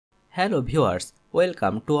Hello viewers,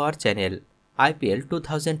 welcome to our channel IPL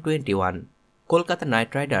 2021 Kolkata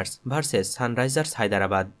Knight Riders vs Sunrisers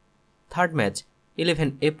Hyderabad. Third match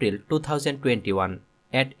 11 April 2021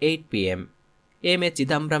 at 8 p.m. AM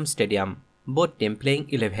Chidambaram Stadium. Both team playing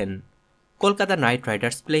 11. Kolkata Knight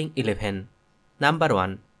Riders playing 11. Number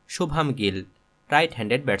 1 Shubham Gill,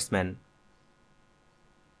 right-handed batsman.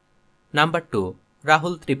 Number 2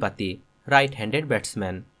 Rahul Tripathi, right-handed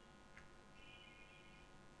batsman.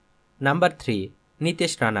 Number 3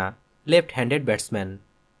 Nitesh Rana, left-handed batsman.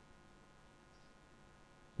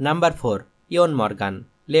 Number 4 Eoin Morgan,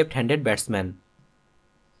 left-handed batsman.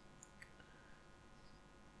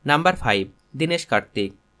 Number 5 Dinesh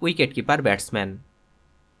Karthik, wicket-keeper batsman.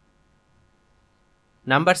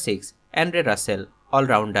 Number 6 Andre Russell,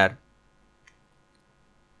 all-rounder.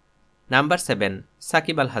 Number 7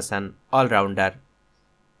 Shakib Al Hasan, all-rounder.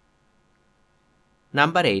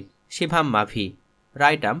 Number 8 Shibham Mavi,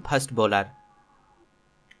 right-arm fast bowler.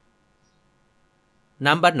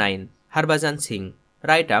 Number 9 Harbhajan Singh,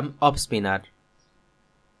 right-arm off-spinner.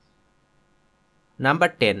 Number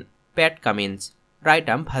 10 Pat Cummins,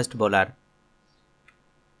 right-arm fast bowler.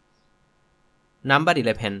 Number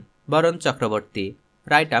 11 Varun Chakraborty,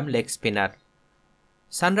 right-arm leg spinner.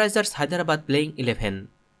 Sunrisers Hyderabad playing 11.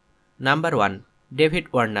 Number 1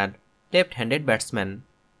 David Warner, left-handed batsman.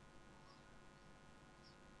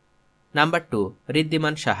 Number 2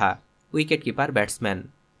 Riddhiman Saha, wicket-keeper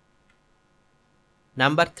batsman.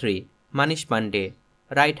 Number 3 Manish Pandey,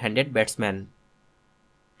 right-handed batsman.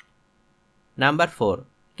 Number 4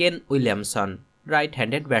 Ken Williamson,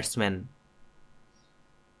 right-handed batsman.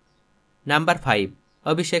 Number 5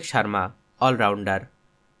 Abhishek Sharma, all-rounder.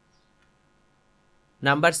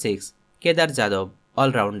 Number 6 Kedar Jadhav,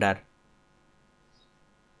 all-rounder.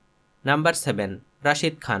 Number 7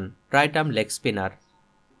 Rashid Khan, right-arm leg spinner.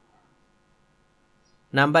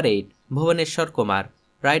 Number 8 Bhuvaneshwar Kumar,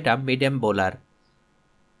 right-arm medium bowler.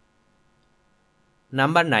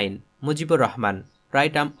 Number 9 Mujibur Rahman,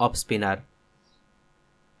 right-arm off-spinner.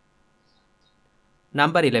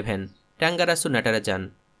 Number 11 Tangarasu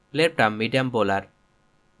Natarajan, left-arm medium bowler.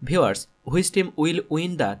 Viewers, which team will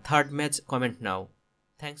win the third match? Comment now.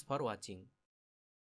 Thanks for watching.